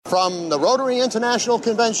From the Rotary International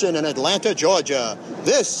Convention in Atlanta, Georgia,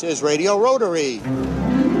 this is Radio Rotary.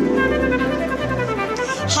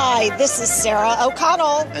 Hi, this is Sarah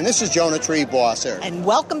O'Connell. And this is Jonah Treebosser. And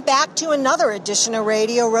welcome back to another edition of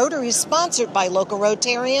Radio Rotary, sponsored by local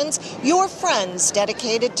Rotarians, your friends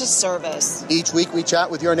dedicated to service. Each week we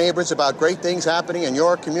chat with your neighbors about great things happening in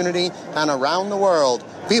your community and around the world.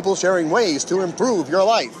 People sharing ways to improve your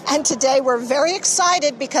life. And today we're very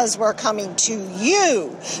excited because we're coming to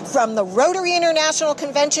you from the Rotary International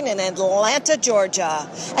Convention in Atlanta, Georgia.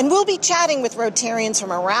 And we'll be chatting with Rotarians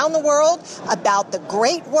from around the world about the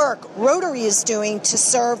great work Rotary is doing to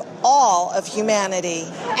serve all of humanity.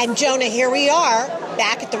 And Jonah, here we are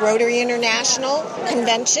back at the Rotary International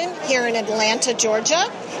Convention here in Atlanta, Georgia.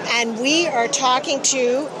 And we are talking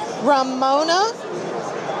to Ramona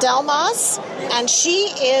Delmas, and she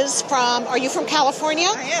is from, are you from California?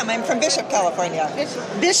 I am. I'm from Bishop, California.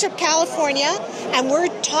 Bishop, California, and we're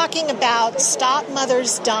talking about Stop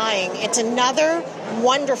Mothers Dying. It's another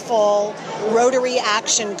wonderful Rotary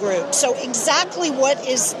action group. So exactly what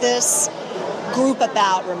is this group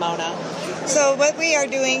about, Ramona? So what we are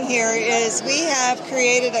doing here is we have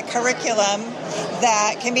created a curriculum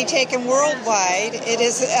that can be taken worldwide. It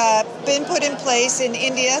has been put in place in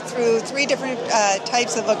India through 3 different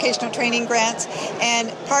types of vocational training grants,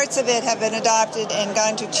 and parts of it have been adopted and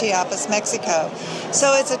gone to Chiapas, Mexico.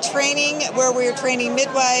 So it's a training where we're training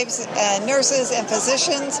midwives, nurses, and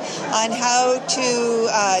physicians on how to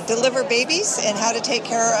deliver babies and how to take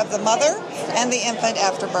care of the mother and the infant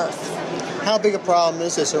after birth. How big a problem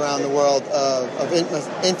is this around the world of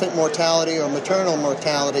infant mortality or maternal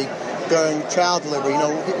mortality during child delivery? You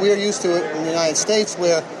know, we're used to it in the United States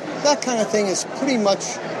where that kind of thing is pretty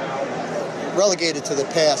much relegated to the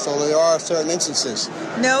past, although there are certain instances.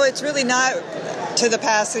 No, it's really not to the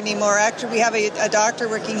past anymore. Actually, we have a doctor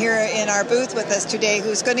working here in our booth with us today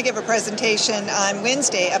who's going to give a presentation on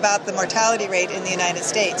Wednesday about the mortality rate in the United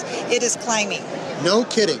States. It is climbing. No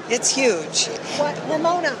kidding. It's huge.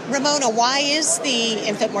 Ramona, why is the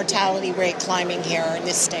infant mortality rate climbing here in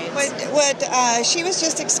this state? What she was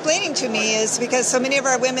just explaining to me is because so many of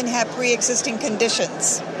our women have pre-existing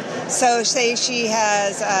conditions. So say she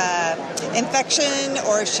has infection,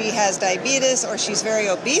 or she has diabetes, or she's very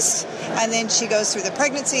obese, and then she goes through the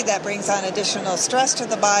pregnancy. That brings on additional stress to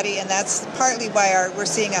the body, and that's partly why we're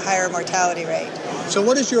seeing a higher mortality rate. So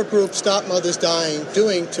what is your group, Stop Mothers Dying,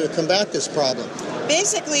 doing to combat this problem?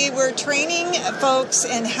 Basically, we're training folks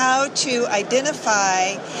in how to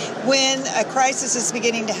identify when a crisis is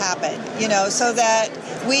beginning to happen, so that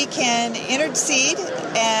we can intercede.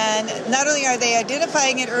 And not only are they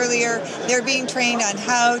identifying it earlier, they're being trained on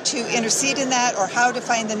how to intercede in that, or how to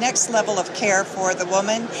find the next level of care for the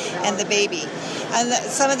woman and the baby. And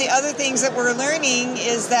some of the other things that we're learning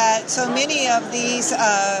is that so many of these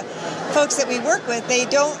folks that we work with, they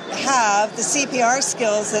don't have the CPR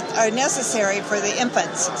skills that are necessary for the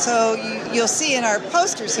infants. So you'll see in our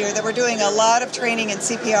posters here that we're doing a lot of training in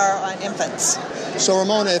CPR on infants. So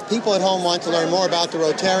Ramona, if people at home want to learn more about the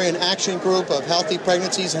Rotarian Action Group of Healthy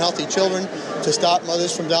Pregnancies and Healthy Children to Stop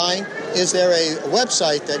Mothers from Dying, is there a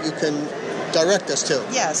website that you can direct us to?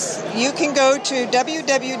 Yes, you can go to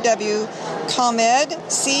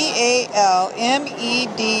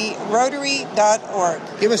www.calmed.rotary.org.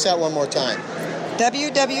 Give us that one more time.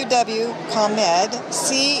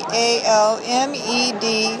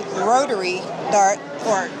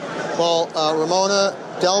 www.calmed.rotary.org. Well, Ramona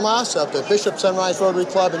Delmas of the Bishop Sunrise Rotary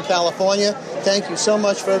Club in California, thank you so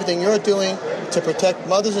much for everything you're doing to protect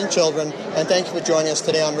mothers and children, and thank you for joining us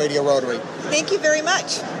today on Radio Rotary. Thank you very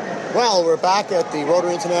much. Well, we're back at the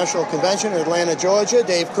Rotary International Convention in Atlanta, Georgia.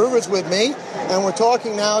 Dave Kruger's with me, and we're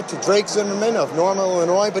talking now to Drake Zimmerman of Normal,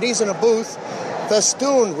 Illinois, but he's in a booth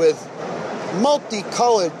festooned with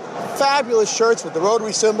multicolored, fabulous shirts with the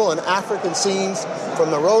Rotary symbol and African scenes from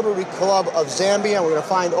the Rotary Club of Zambia. We're going to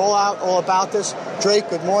find all about this. Drake,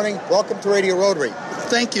 good morning. Welcome to Radio Rotary.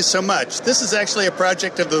 Thank you so much. This is actually a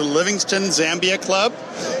project of the Livingston Zambia Club.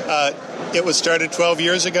 It was started 12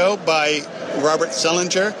 years ago by Robert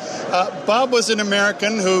Sellinger. Bob was an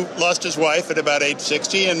American who lost his wife at about age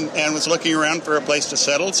 60 and was looking around for a place to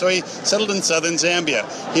settle, so he settled in southern Zambia.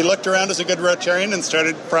 He looked around as a good Rotarian and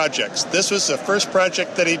started projects. This was the first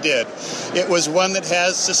project that he did. It was one that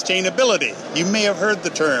has sustainability. You may have heard the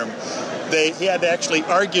term. He had to actually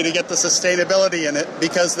argue to get the sustainability in it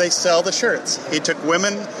because they sell the shirts. He took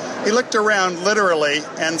women, he looked around literally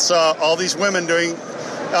and saw all these women doing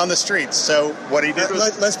on the streets. So what he did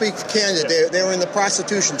was... Let's be candid. They were in the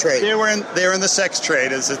prostitution trade. They were in the sex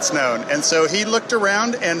trade, as it's known. And so he looked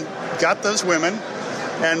around and got those women,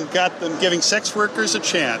 and got them giving sex workers a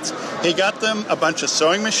chance. He got them a bunch of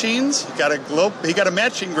sewing machines. He got a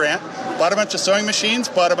matching grant, bought a bunch of sewing machines,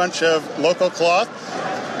 bought a bunch of local cloth,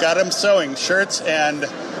 got them sewing shirts and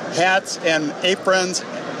hats and aprons.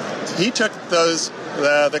 He took those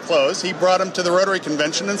the clothes, he brought them to the Rotary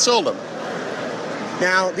Convention and sold them.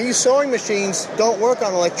 Now, these sewing machines don't work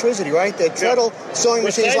on electricity, right? They're treadle sewing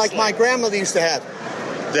machines like my grandmother used to have.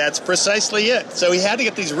 That's precisely it. So he had to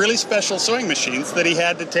get these really special sewing machines that he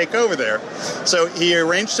had to take over there. So he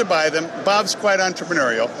arranged to buy them. Bob's quite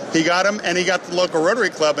entrepreneurial. He got them, and he got the local Rotary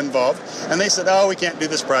Club involved. And they said, oh, we can't do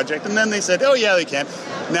this project. And then they said, oh, yeah, they can.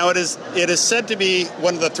 Now, it is said to be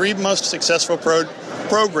one of the 3 most successful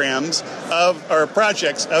programs or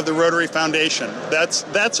projects of the Rotary Foundation.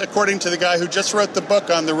 That's according to the guy who just wrote the book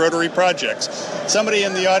on the Rotary projects. Somebody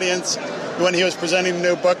in the audience, when he was presenting the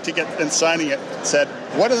new book and signing it, said,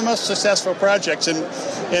 what are the most successful projects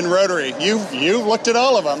in Rotary? You've looked at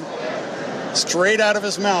all of them. Straight out of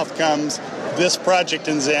his mouth comes this project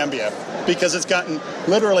in Zambia, because it's gotten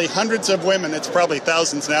literally hundreds of women, it's probably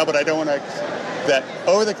thousands now, but I don't want to, that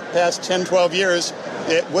over the past 10, 12 years,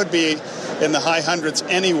 it would be in the high hundreds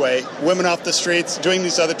anyway, women off the streets doing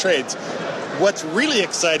these other trades. What's really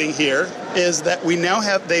exciting here is that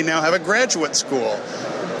they now have a graduate school.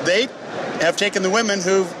 They have taken the women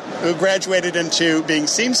who graduated into being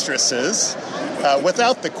seamstresses,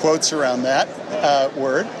 without the quotes around that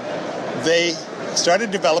word. They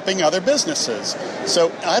started developing other businesses.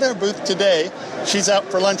 So at our booth today, she's out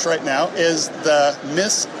for lunch right now, is the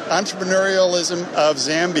Miss Entrepreneurialism of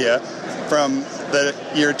Zambia from the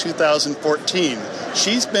year 2014.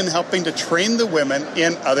 She's been helping to train the women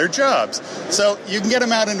in other jobs. So you can get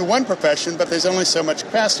them out into one profession, but there's only so much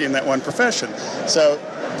capacity in that one profession. So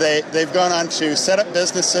they've gone on to set up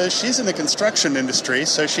businesses. She's in the construction industry,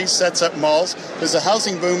 so she sets up malls. There's a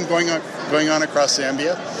housing boom going on across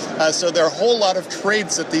Zambia. So there are a whole lot of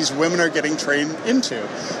trades that these women are getting trained into.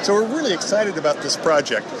 So we're really excited about this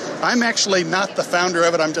project. I'm actually not the founder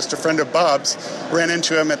of it. I'm just a friend of Bob's. Ran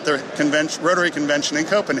into him at the Rotary Convention in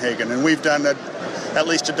Copenhagen, and we've done at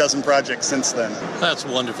least a dozen projects since then. That's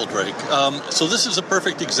wonderful, Drake. So this is a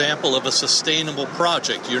perfect example of a sustainable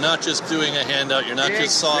project. You're not just doing a handout. You're not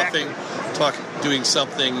just doing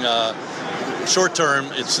something short-term.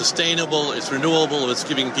 It's sustainable. It's renewable. It's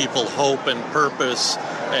giving people hope and purpose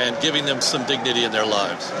and giving them some dignity in their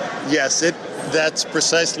lives. Yes, that's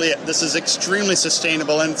precisely it. This is extremely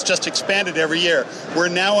sustainable, and it's just expanded every year. We're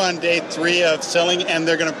now on day 3 of selling, and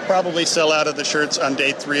they're going to probably sell out of the shirts on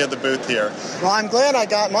day 3 of the booth here. Well, I'm glad I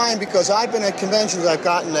got mine, because I've been at conventions. I've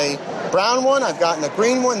gotten a brown one, I've gotten a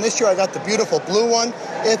green one. This year I got the beautiful blue one.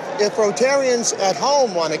 If Rotarians at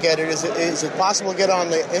home want to get it, is it possible to get on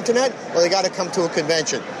the internet, or they got to come to a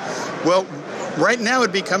convention? Well, right now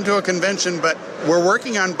it'd be come to a convention, but we're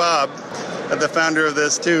working on Bob, the founder of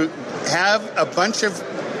this, to have a bunch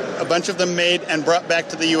of them made and brought back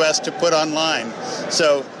to the U.S. to put online.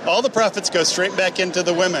 So all the profits go straight back into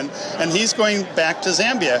the women, and he's going back to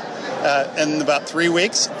Zambia in about 3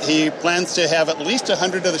 weeks. He plans to have at least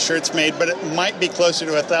 100 of the shirts made, but it might be closer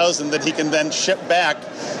to 1,000 that he can then ship back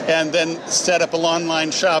and then set up an online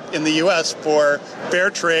shop in the U.S. for fair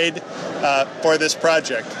trade for this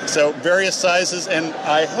project. So various sizes, and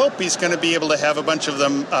I hope he's going to be able to have a bunch of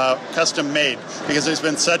them custom made, because there's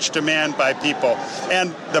been such demand by people.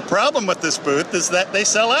 And the problem with this booth is that they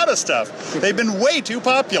sell out of stuff. They've been way too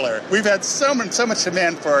popular. We've had so much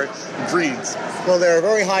demand for greens. Well, they're a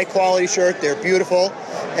very high-quality shirt. They're beautiful.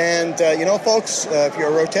 And, folks, if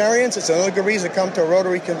you're Rotarians, it's another good reason to come to a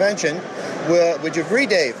Rotary Convention. Would you agree,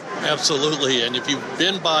 Dave? Absolutely. And if you've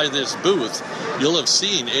been by this booth, you'll have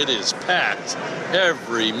seen it is packed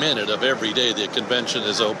every minute of every day the convention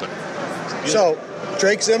is open. So,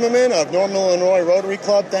 Drake Zimmerman of Normal, Illinois Rotary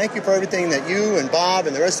Club, thank you for everything that you and Bob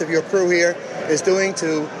and the rest of your crew here is doing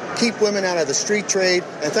to keep women out of the street trade.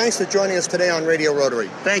 And thanks for joining us today on Radio Rotary.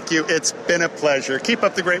 Thank you. It's been a pleasure. Keep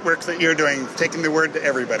up the great work that you're doing, taking the word to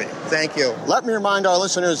everybody. Thank you. Let me remind our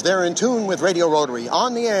listeners they're in tune with Radio Rotary,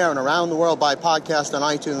 on the air and around the world by podcast on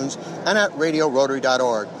iTunes and at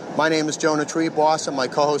radiorotary.org. My name is Jonah Treeboss, and my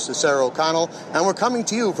co-host is Sarah O'Connell, and we're coming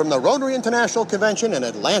to you from the Rotary International Convention in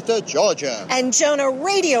Atlanta, Georgia. And Jonah,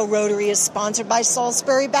 Radio Rotary is sponsored by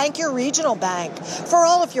Salisbury Bank, your regional bank. For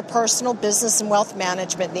all of your personal, business, and wealth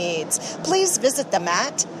management needs, please visit them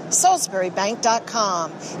at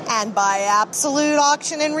SalisburyBank.com. And by Absolute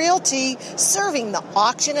Auction and Realty, serving the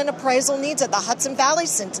auction and appraisal needs of the Hudson Valley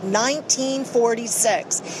since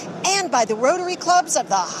 1946. And by the Rotary Clubs of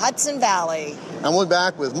the Hudson Valley. And we're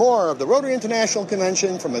back with more of the Rotary International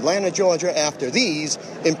Convention from Atlanta, Georgia, after these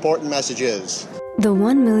important messages. The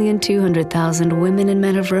 1,200,000 women and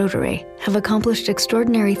men of Rotary have accomplished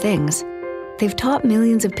extraordinary things. They've taught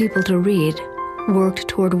millions of people to read, worked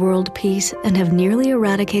toward world peace, and have nearly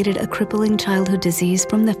eradicated a crippling childhood disease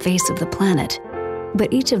from the face of the planet.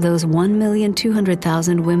 But each of those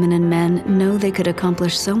 1,200,000 women and men know they could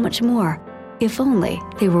accomplish so much more if only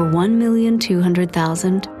they were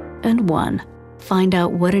 1,200,001. Find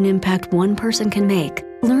out what an impact one person can make.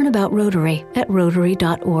 Learn about Rotary at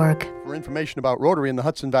Rotary.org. For information about Rotary in the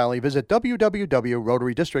Hudson Valley, visit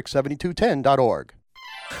www.rotarydistrict7210.org.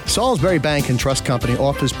 Salisbury Bank and Trust Company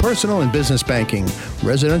offers personal and business banking,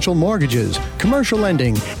 residential mortgages, commercial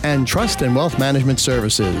lending, and trust and wealth management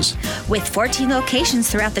services. With 14 locations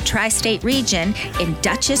throughout the tri-state region in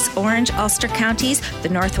Dutchess, Orange, Ulster counties, the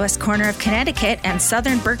northwest corner of Connecticut, and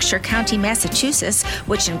southern Berkshire County, Massachusetts,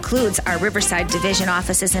 which includes our Riverside Division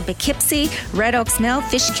offices in Poughkeepsie, Red Oaks Mill,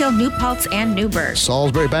 Fishkill, New Paltz, and Newburgh.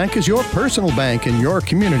 Salisbury Bank is your personal bank in your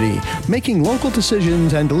community, making local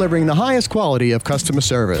decisions and delivering the highest quality of customer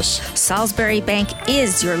service. Salisbury Bank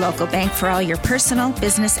is your local bank for all your personal,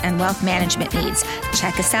 business, and wealth management needs.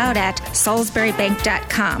 Check us out at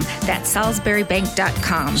salisburybank.com. That's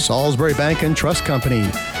salisburybank.com. Salisbury Bank and Trust Company.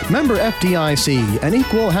 Member FDIC, an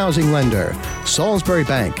equal housing lender. Salisbury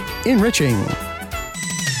Bank, enriching.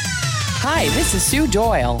 Hi, this is Sue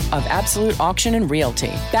Doyle of Absolute Auction and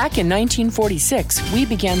Realty. Back in 1946, we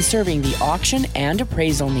began serving the auction and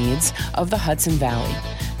appraisal needs of the Hudson Valley.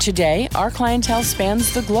 Today, our clientele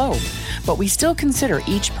spans the globe, but we still consider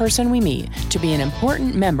each person we meet to be an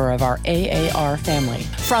important member of our AAR family.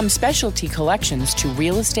 From specialty collections to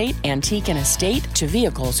real estate, antique and estate to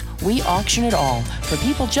vehicles, we auction it all for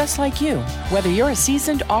people just like you. Whether you're a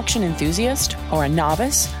seasoned auction enthusiast or a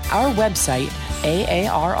novice, our website,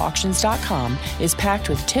 AARauctions.com, is packed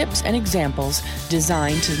with tips and examples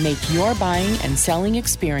designed to make your buying and selling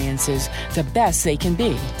experiences the best they can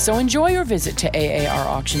be. So enjoy your visit to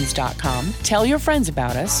AARauctions.com, tell your friends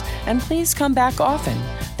about us, and please come back often.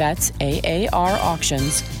 That's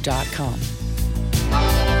AARauctions.com.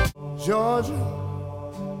 Georgia,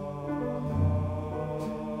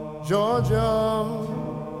 Georgia.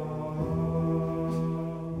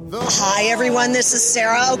 Hi, everyone. This is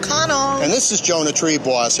Sarah O'Connell. And this is Jonah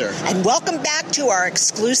Treebwasser. And welcome back to our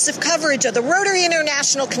exclusive coverage of the Rotary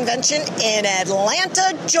International Convention in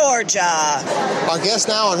Atlanta, Georgia. Our guest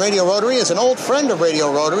now on Radio Rotary is an old friend of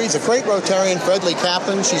Radio Rotary. He's a great Rotarian, Fredley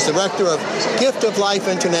Kaplan. She's director of Gift of Life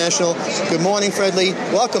International. Good morning, Fredley.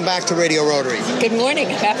 Welcome back to Radio Rotary. Good morning.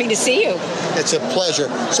 Happy to see you. It's a pleasure.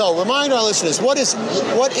 So remind our listeners, what is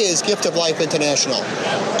Gift of Life International?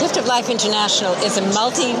 Gift of Life International is a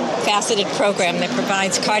multifaceted program that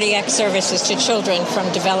provides cardiac services to children from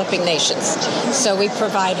developing nations. So we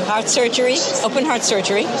provide heart surgery, open heart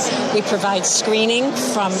surgery. We provide screening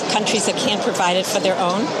from countries that can't provide it for their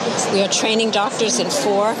own. We are training doctors in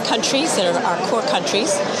 4 countries that are our core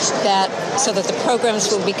countries, so that the programs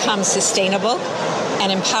will become sustainable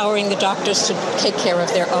and empowering the doctors to take care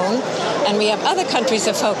of their own. And we have other countries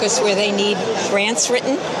of focus where they need grants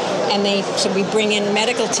written, so we bring in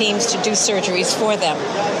medical teams to do surgeries for them.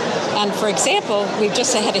 And for example, we've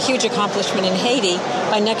just had a huge accomplishment in Haiti.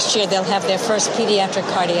 By next year, they'll have their first pediatric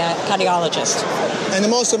cardiologist. And the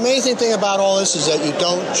most amazing thing about all this is that you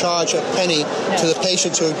don't charge a penny to the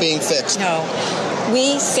patients who are being fixed. No.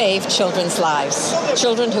 We save children's lives,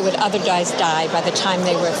 children who would otherwise die by the time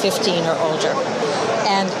they were 15 or older.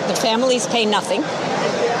 And the families pay nothing.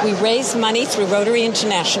 We raise money through Rotary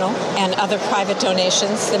International and other private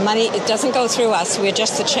donations. The money, it doesn't go through us. We're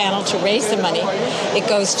just the channel to raise the money. It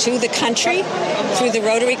goes to the country, through the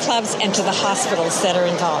Rotary clubs, and to the hospitals that are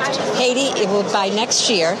involved. Haiti, it will, by next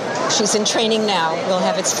year, she's in training now, will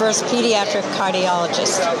have its first pediatric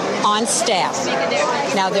cardiologist on staff.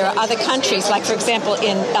 Now, there are other countries, like, for example,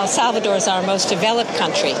 in El Salvador is our most developed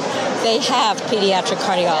country. They have pediatric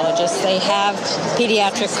cardiologists. They have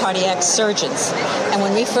pediatric cardiac surgeons. And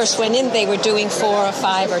when we first went in, they were doing 4 or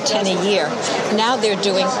 5 or 10 a year. Now they're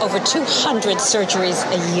doing over 200 surgeries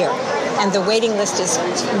a year. And the waiting list is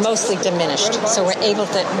mostly diminished. So we're able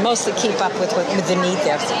to mostly keep up with the need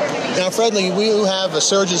there. Now, Fredley, we have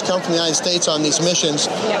surgeons come from the United States on these missions,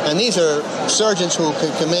 and these are surgeons who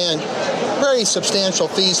can command very substantial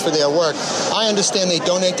fees for their work. I understand they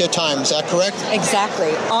donate their time. Is that correct?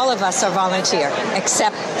 Exactly. All of us are volunteer,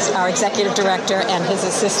 except our executive director and his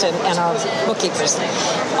assistant and our bookkeepers.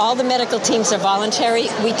 All the medical teams are voluntary.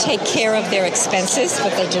 We take care of their expenses,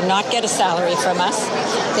 but they do not get a salary from us.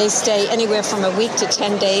 They stay anywhere from a week to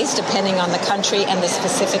 10 days, depending on the country and the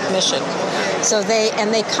specific mission. So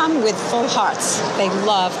they come with full hearts. They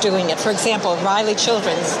love doing it. For example, Riley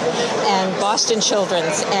Children's and Boston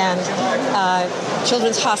Children's and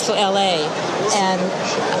Children's Hospital LA and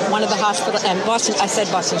one of the hospitals, and Boston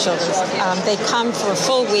Children's. They come for a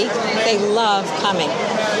full week. They love coming.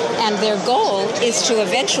 And their goal is to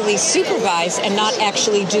eventually supervise and not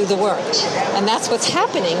actually do the work. And that's what's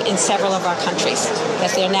happening in several of our countries,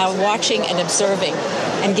 that they're now watching and observing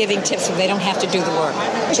and giving tips so they don't have to do the work.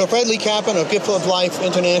 So Fred Lee Kaplan of Gift of Life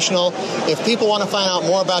International, if people want to find out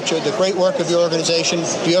more about the great work of your organization,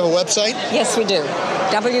 do you have a website? Yes, we do.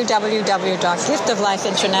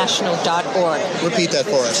 www.giftoflifeinternational.org. Repeat that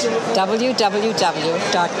for us.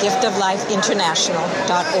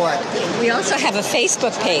 www.giftoflifeinternational.org. We also have a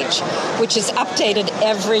Facebook page, which is updated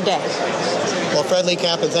every day. Well, Fred Lee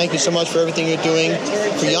Kaplan, thank you so much for everything you're doing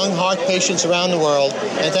for young heart patients around the world,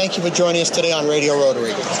 and thank you for joining us today on Radio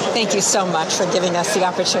Rotary. Thank you so much for giving us the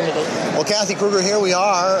opportunity. Well, Kathy Kruger, here we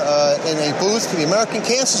are in a booth for the American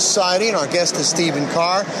Cancer Society, and our guest is Stephen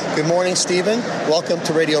Carr. Good morning, Stephen. Welcome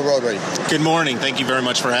to Radio Rotary. Good morning. Thank you very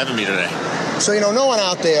much for having me today. So, no one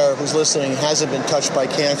out there who's listening hasn't been touched by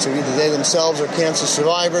cancer. Either they themselves are cancer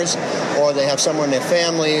survivors, or they have someone in their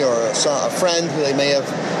family or a friend who they may have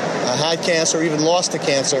had cancer or even lost to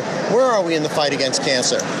cancer. Where are we in the fight against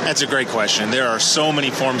cancer? That's a great question. There are so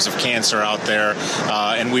many forms of cancer out there,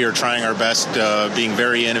 and we are trying our best, being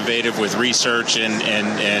very innovative with research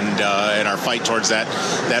and our fight towards that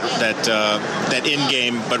end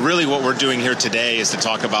game. But really, what we're doing here today is to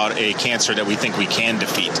talk about a cancer that we think we can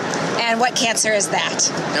defeat. And what cancer is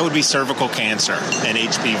that? That would be cervical cancer and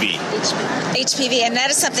HPV. HPV, and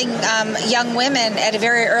that is something young women at a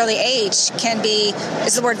very early age can be.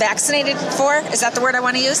 Is the word vaccinated for? Is that the word I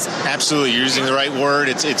want to use? Absolutely. You're using the right word.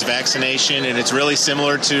 It's vaccination, and it's really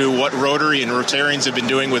similar to what Rotary and Rotarians have been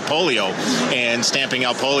doing with polio and stamping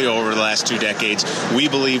out polio over the last 2 decades. We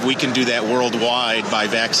believe we can do that worldwide by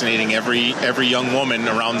vaccinating every young woman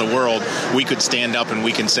around the world. We could stand up and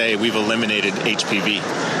we can say we've eliminated HPV.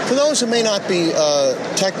 For those who may not be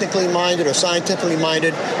technically minded or scientifically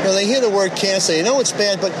minded, they hear the word cancer, they know it's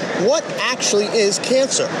bad, but what actually is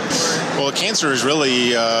cancer? Well, cancer is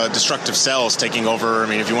really destructive cells taking over. I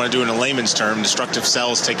mean, if you want to do it in a layman's term, destructive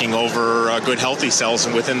cells taking over good, healthy cells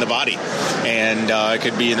within the body. And it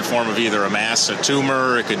could be in the form of either a mass, a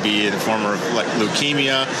tumor. It could be in the form of like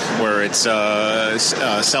leukemia, where it's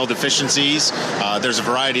cell deficiencies. There's a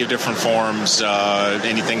variety of different forms,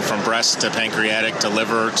 anything from breast to pancreatic to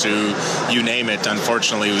liver to you name it.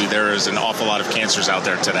 Unfortunately, there is an awful lot of cancers out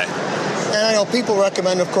there today. And I know people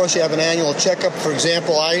recommend, of course, you have an annual checkup. For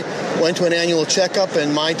example, I went to an annual checkup,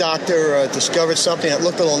 and my doctor discovered something that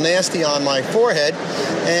looked a little nasty on my forehead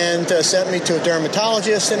and sent me to a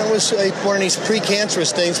dermatologist, and it was one of these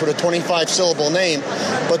precancerous things with a 25-syllable name,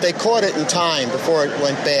 but they caught it in time before it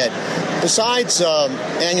went bad. Besides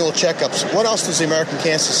annual checkups, what else does the American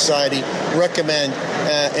Cancer Society recommend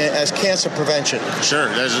as cancer prevention? Sure.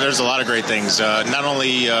 There's a lot of great things. Not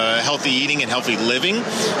only healthy eating and healthy living,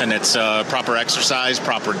 and it's proper exercise,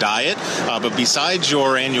 proper diet, but besides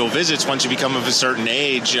your annual visits, once you become of a certain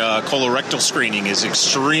age, colorectal screening is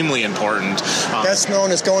extremely important. That's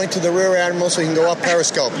known as going to the rear admiral so you can go up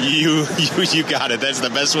Periscope. You got it. That's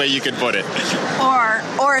the best way you could put it.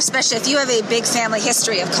 Or especially if you have a big family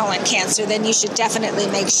history of colon cancer, then you should definitely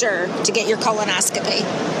make sure to get your colonoscopy.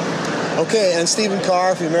 Okay, and Stephen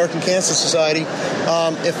Carr from the American Cancer Society.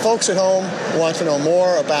 If folks at home want to know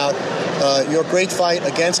more about your great fight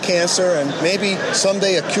against cancer and maybe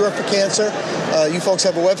someday a cure for cancer, you folks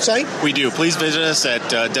have a website? We do. Please visit us at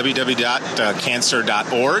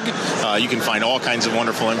www.cancer.org. You can find all kinds of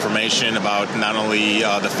wonderful information about not only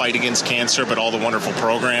the fight against cancer, but all the wonderful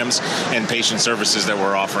programs and patient services that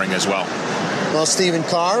we're offering as well. Well, Stephen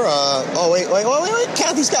Carr. Wait.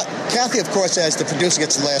 Kathy, of course, as the producer,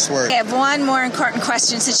 gets the last word. I have one more important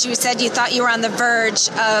question. Since you said you thought you were on the verge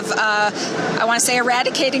of, I want to say,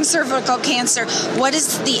 eradicating cervical cancer, what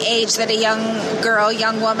is the age that a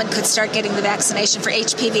young woman could start getting the vaccination for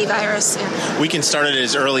HPV virus? We can start it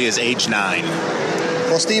as early as age 9.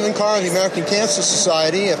 Well, Stephen Carr of the American Cancer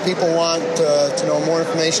Society, if people want to know more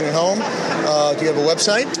information at home, do you have a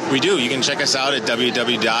website? We do. You can check us out at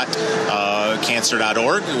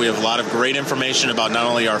www.cancer.org. We have a lot of great information about not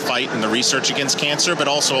only our fight and the research against cancer, but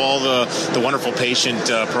also all the wonderful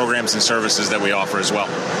patient programs and services that we offer as well.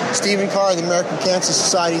 Stephen Carr of the American Cancer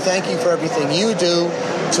Society, thank you for everything you do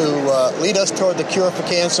to lead us toward the cure for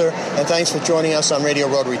cancer. And thanks for joining us on Radio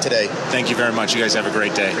Rotary today. Thank you very much. You guys have a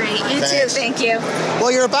great day. Great. You too. Thank you.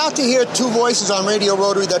 Well, you're about to hear two voices on Radio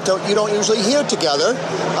Rotary that you don't usually hear together.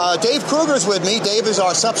 Dave Kruger's with me. Dave is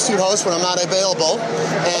our substitute host when I'm not available.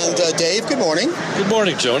 And Dave, good morning. Good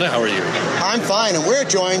morning, Jonah. How are you? I'm fine, and we're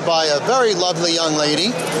joined by a very lovely young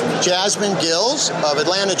lady, Jasmine Gills of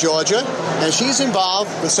Atlanta, Georgia, and she's involved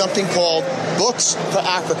with something called Books for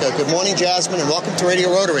Africa. Good morning, Jasmine, and welcome to Radio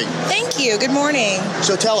Rotary. Thank you. Good morning.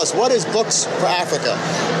 So tell us, what is Books for Africa?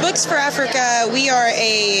 Books for Africa, we are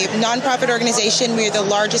a nonprofit organization. We are the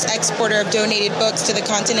largest exporter of donated books to the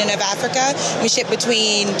continent of Africa. We ship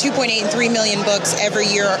between 2.8 and 3 million books every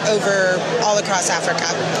year over all across Africa.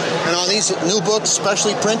 And are these new books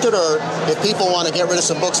specially printed, or if people want to get rid of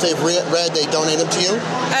some books they've read, they donate them to you?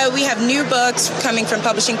 We have new books coming from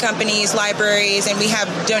publishing companies, libraries, and we have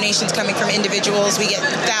donations coming from individuals. We get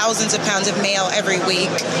thousands of pounds of mail every week.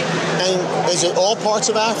 And is it all parts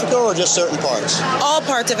of Africa or just certain parts? All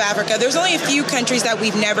parts of Africa. There's only a few countries that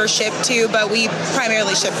we've never shipped to, but we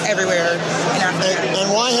primarily ship everywhere in Africa.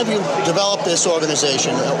 And why have you developed this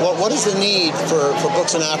organization? What is the need for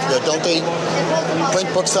books in Africa? Don't they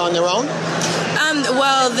print books on their own?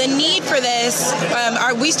 Well, the need for this,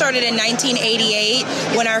 we started in 1988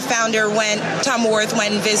 when our founder Tom Worth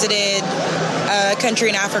went and visited a country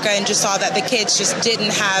in Africa and just saw that the kids just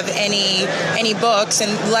didn't have any books,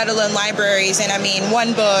 and let alone libraries. And I mean,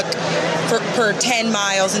 one book per 10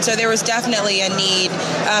 miles. And so there was definitely a need.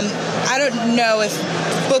 I don't know if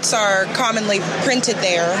books are commonly printed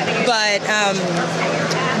there, but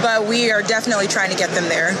we are definitely trying to get them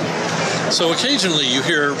there. So occasionally you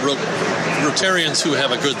hear Rotarians who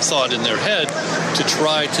have a good thought in their head to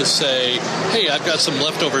try to say, hey, I've got some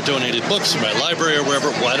leftover donated books from my library or wherever,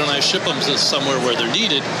 why don't I ship them to somewhere where they're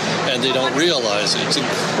needed? And they don't realize it's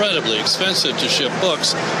incredibly expensive to ship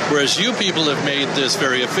books, whereas you people have made this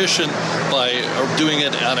very efficient by doing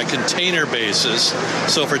it on a container basis.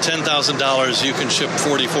 So for $10,000 you can ship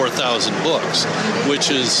 44,000 books, which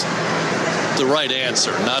is the right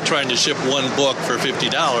answer. Not trying to ship one book for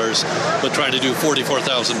 $50, but trying to do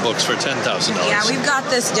 44,000 books for $10,000. Yeah, we've got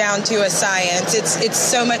this down to a science. It's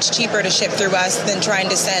so much cheaper to ship through us than trying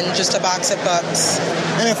to send just a box of books.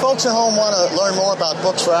 And if folks at home want to learn more about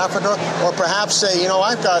Books for Africa, or perhaps say,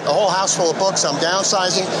 I've got a whole house full of books, I'm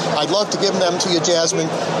downsizing, I'd love to give them to you, Jasmine.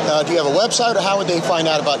 Do you have a website, or how would they find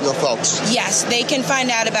out about your folks? Yes, they can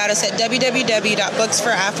find out about us at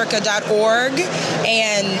www.booksforafrica.org,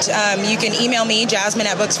 and you can email me, Jasmine,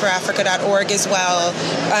 at booksforafrica.org as well.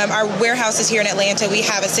 Our warehouse is here in Atlanta. We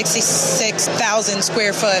have a 66,000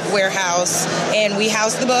 square foot warehouse, and we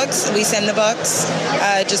house the books. We send the books.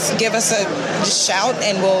 Just give us just shout,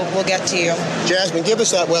 and we'll get to you. Jasmine, give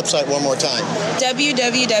us that website one more time.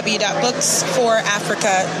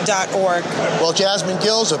 www.booksforafrica.org. Well, Jasmine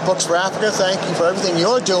Gills of Books for Africa, thank you for everything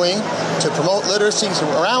you're doing to promote literacy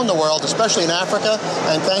around the world, especially in Africa,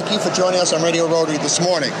 and thank you for joining us on Radio Rotary this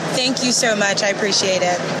morning. Thank you so much. I appreciate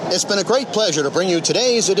it. It's been a great pleasure to bring you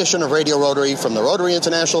today's edition of Radio Rotary from the Rotary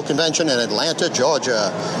International Convention in Atlanta,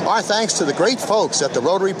 Georgia. Our thanks to the great folks at the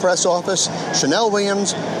Rotary Press Office, Chanel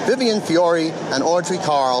Williams, Vivian Fiore, and Audrey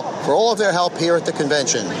Carl for all of their help here at the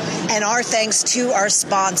convention. And our thanks to our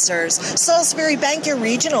sponsors, Salisbury Bank, your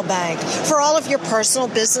regional bank, for all of your personal,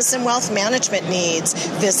 business, and wealth management needs.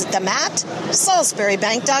 Visit them at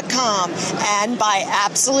salisburybank.com. And by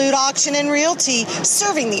Absolute Auction and Realty,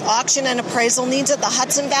 serving the auction and appraisal needs of the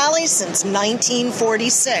Hudson Valley since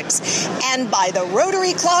 1946. And by the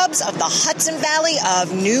Rotary Clubs of the Hudson Valley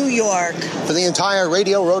of New York. For the entire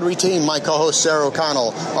Radio Rotary team, my co-host Sarah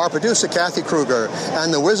O'Connell, our producer Kathy Kruger,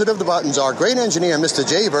 and the Wizard of the Buttons, our great engineer Mr.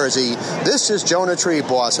 Jay Verzi, this is Jonah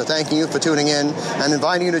Treebois, so thanking you for tuning in and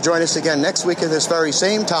inviting you to join us again next week at this very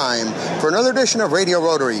same time for another edition of Radio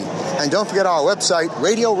Rotary. And don't forget our website,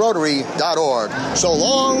 radiorotary.org. So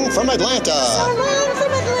long from Atlanta. So long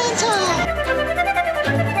from Atlanta.